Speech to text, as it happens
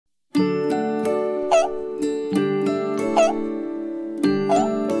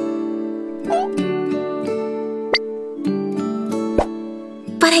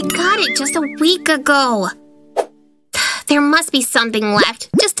I got it just a week ago. There must be something left.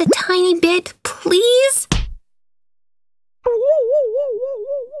 Just a tiny bit, please?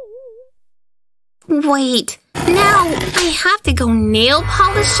 Wait, now I have to go nail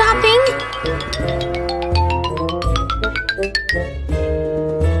polish shopping?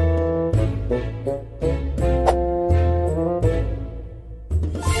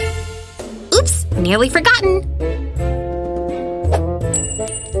 Oops, nearly forgotten.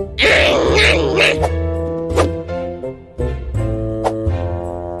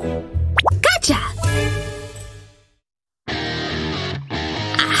 Gotcha!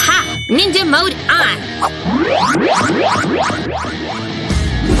 Aha! Ninja mode on!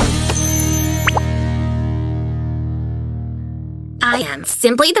 I am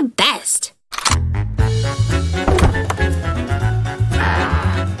simply the best.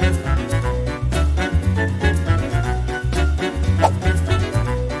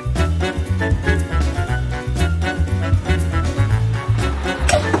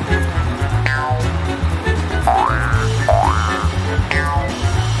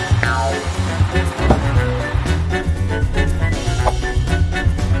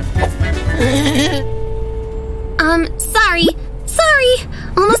 Sorry,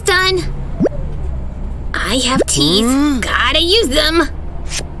 almost done. I have teeth, gotta use them.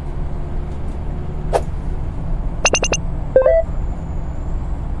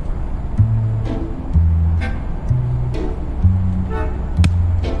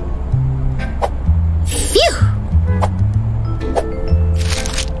 Phew!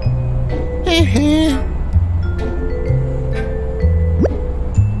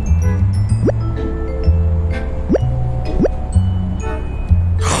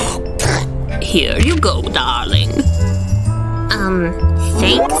 Here you go, darling.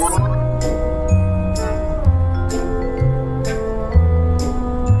 Thanks?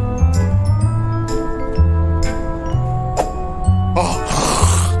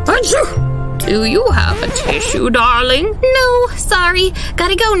 Do you have a tissue, darling? No, sorry.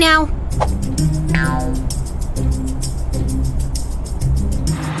 Gotta go now.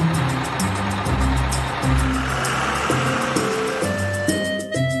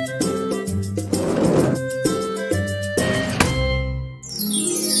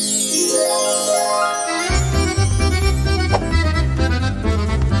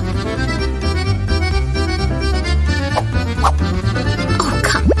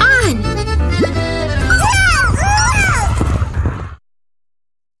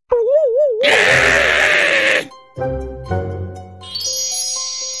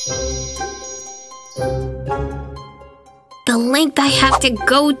 The length I have to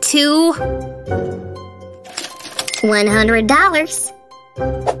go to. $100.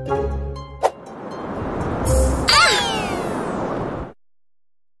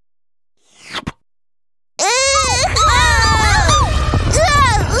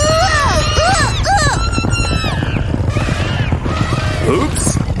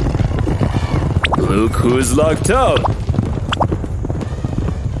 Oops! Look who's locked up!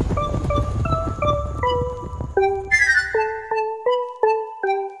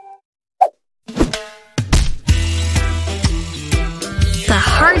 The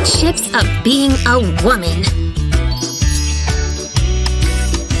hardships of being a woman.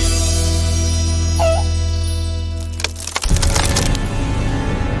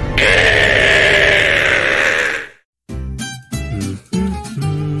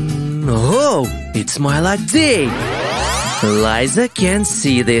 Oh, it's my luck day. Liza can't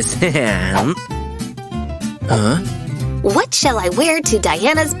see this. Huh? What shall I wear to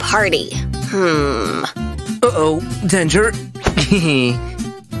Diana's party? Uh-oh, danger.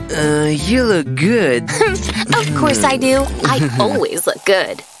 You look good. Of course I do. I always look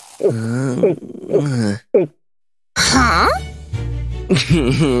good. Huh?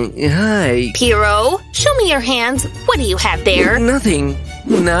 Hi. Piero, show me your hands. What do you have there? Nothing.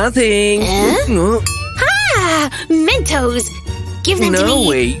 Nothing. No. Ah! Mentos! Give them to me. No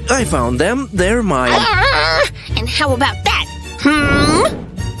way. I found them. They're mine. And how about that?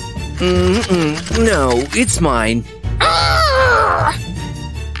 No, it's mine.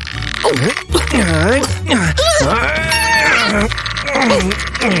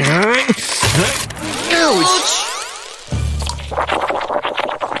 Ouch!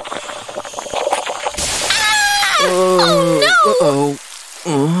 Oh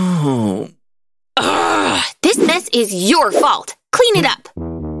no! This mess is your fault. Clean it up.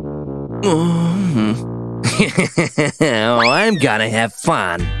 Oh, I'm gonna have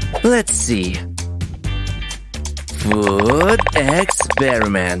fun. Let's see. Food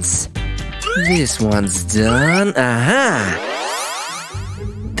experiments. This one's done. Aha!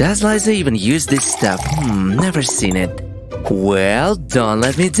 Does Liza even use this stuff? Never seen it. Well, don't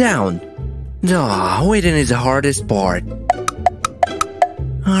let me down. Oh, waiting is the hardest part.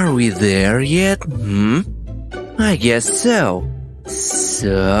 Are we there yet? I guess so.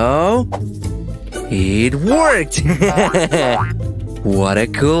 So... it worked! What a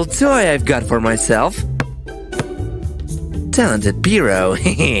cool toy I've got for myself. Talented Pear.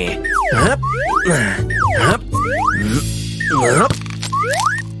 Up, up, up.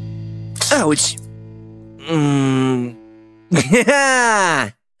 Ouch!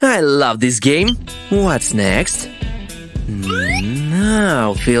 I love this game. What's next?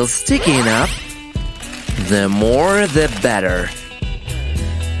 Now feels sticky enough. The more, the better.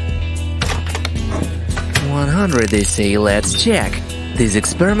 100, they say. Let's check. These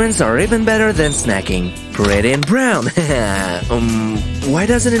experiments are even better than snacking. Pretty and brown. Why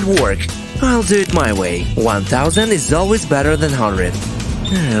doesn't it work? I'll do it my way. 1000 is always better than 100.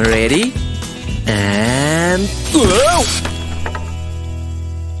 Ready? And... whoa!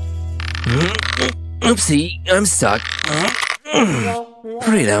 Oopsie, I'm stuck.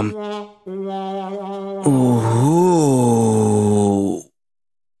 Freedom. Ooh.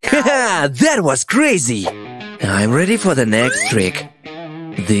 That was crazy! I'm ready for the next trick.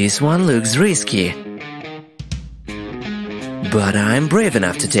 This one looks risky. But I'm brave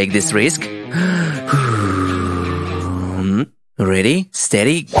enough to take this risk. Ready,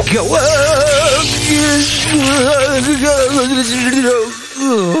 steady, go!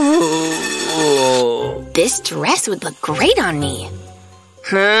 This dress would look great on me.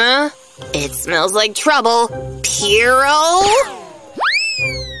 Huh? It smells like trouble. Piero?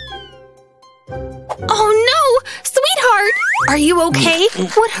 Oh no! Sweetheart! Are you okay?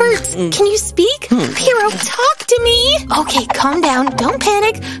 What hurts? Can you speak? Piero, talk to me! Okay, calm down. Don't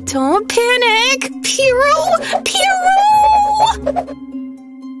panic. Don't panic! Piero! Piero!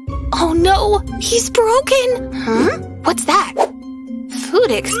 Oh no! He's broken! Huh? What's that?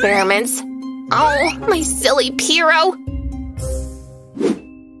 Food experiments? Oh, my silly Piero!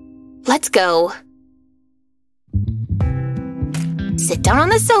 Let's go. Sit down on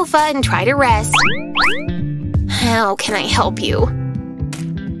the sofa and try to rest. How can I help you?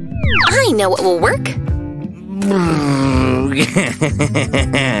 I know what will work.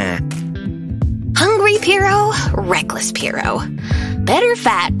 Hungry Piero, reckless Piero. Better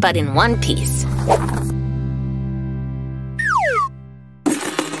fat, but in one piece.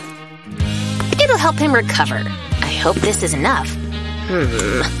 It'll help him recover. I hope this is enough.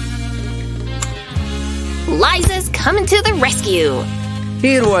 Liza's coming to the rescue.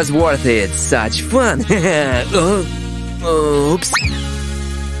 It was worth it. Such fun. Oops.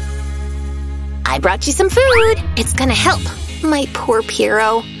 I brought you some food. It's gonna help. My poor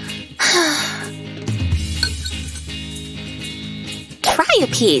Piero. Try a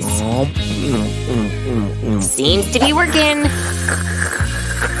piece. Seems to be working.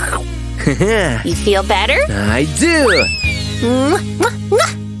 You feel better? I do.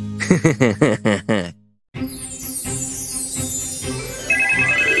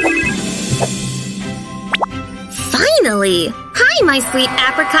 Finally! Hi, my sweet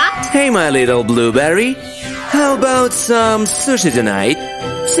apricot! Hey, my little blueberry. How about some sushi tonight?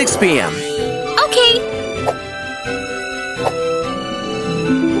 6 p.m. Okay.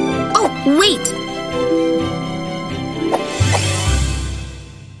 Oh, wait!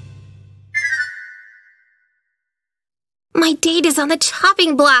 My date is on the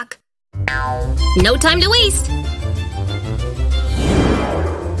chopping block. No time to waste.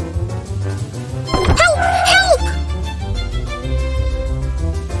 Help! Help!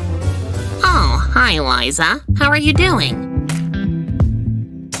 Oh, hi, Liza. How are you doing?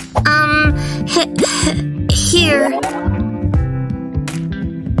 Here.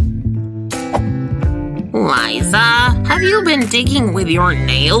 Liza, have you been digging with your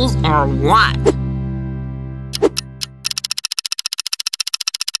nails or what?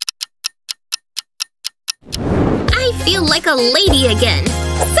 I feel like a lady again.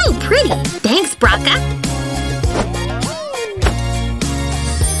 So pretty. Thanks, Braca.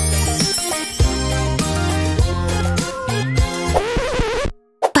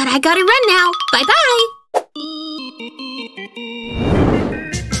 But I gotta run now. Bye-bye.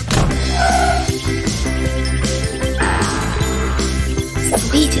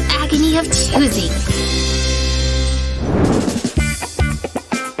 Sweet agony of choosing.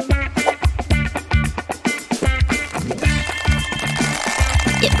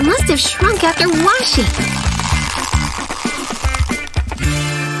 It must have shrunk after washing.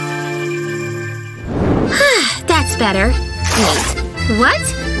 That's better. Wait, what?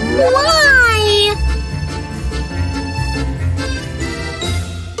 Why?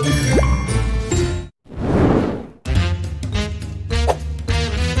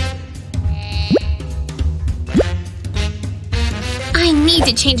 need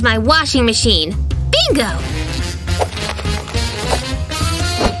to change my washing machine. Bingo!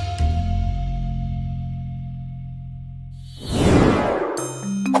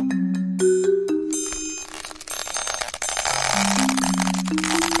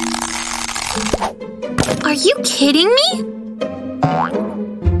 Are you kidding me?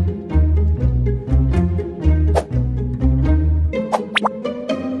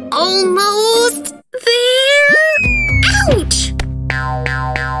 Almost there? Ouch!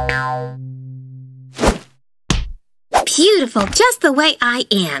 Beautiful, just the way I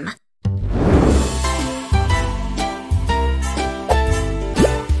am.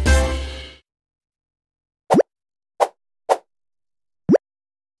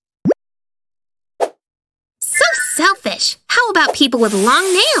 So selfish. How about people with long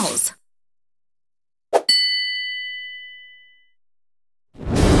nails?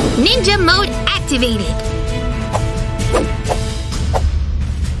 Ninja mode activated.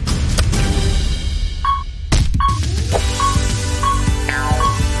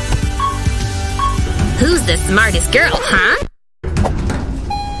 Who's the smartest girl, huh?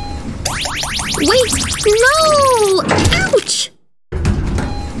 Wait, no! Ouch!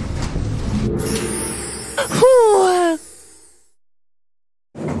 Whew.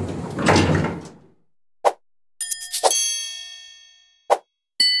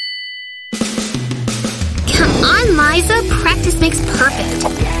 Come on, Liza. Practice makes perfect.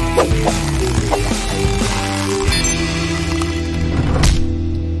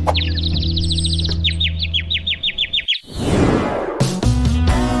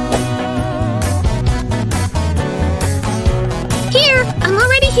 Here! I'm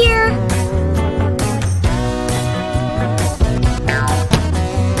already here!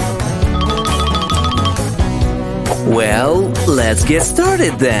 Well, let's get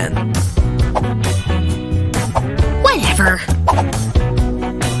started then. Whatever.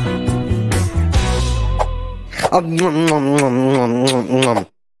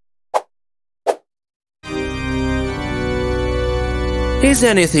 Is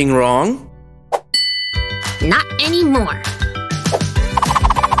anything wrong? Not anymore.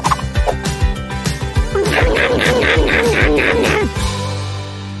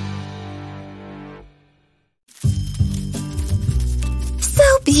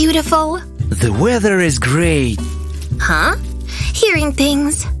 So beautiful. The weather is great. Huh? Hearing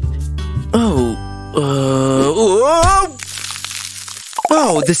things. Oh,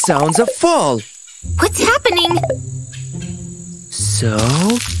 oh, the sounds of fall. What's happening? So?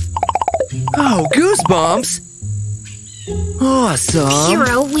 Oh, goosebumps! Awesome!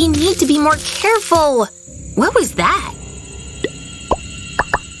 Hero, we need to be more careful. What was that?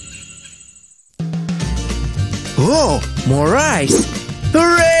 Oh, more ice!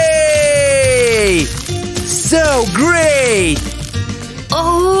 Hooray! So great!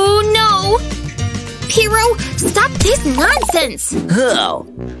 Oh no! Hero, stop this nonsense! Oh,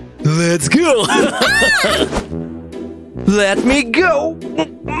 let's go! Let me go!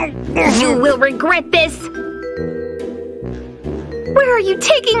 You will regret this! Where are you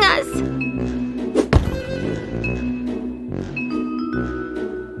taking us?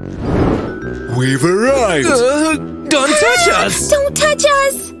 We've arrived! Don't touch us! Don't touch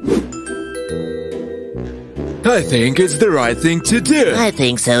us! I think it's the right thing to do. I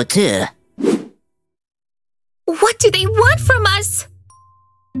think so too. What do they want from us?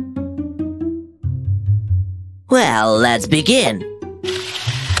 Well, let's begin.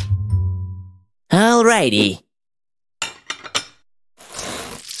 Alrighty.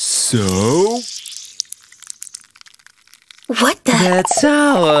 So? What the? That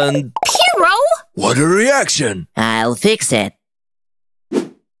sound. Hero? What a reaction! I'll fix it.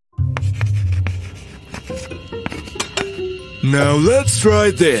 Now let's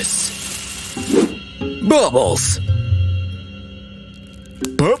try this. Bubbles.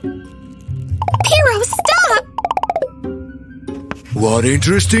 Pop. Hero, stop! What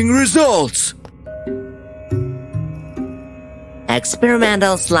interesting results!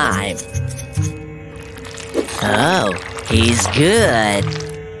 Experimental slime. Oh, he's good.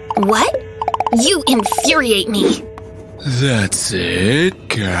 What? You infuriate me. That's it.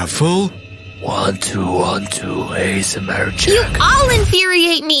 Careful. 1, 2, 1, 2, ASMR check. You all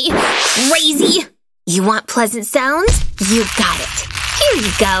infuriate me! Crazy! You want pleasant sounds? You got it. Here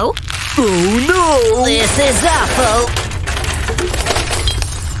you go. Oh no! This is awful.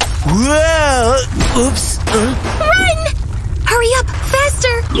 Whoa! Oops. Run! Hurry up,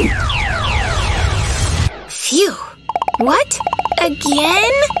 faster! Phew. What?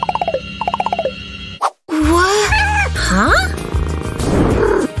 Again?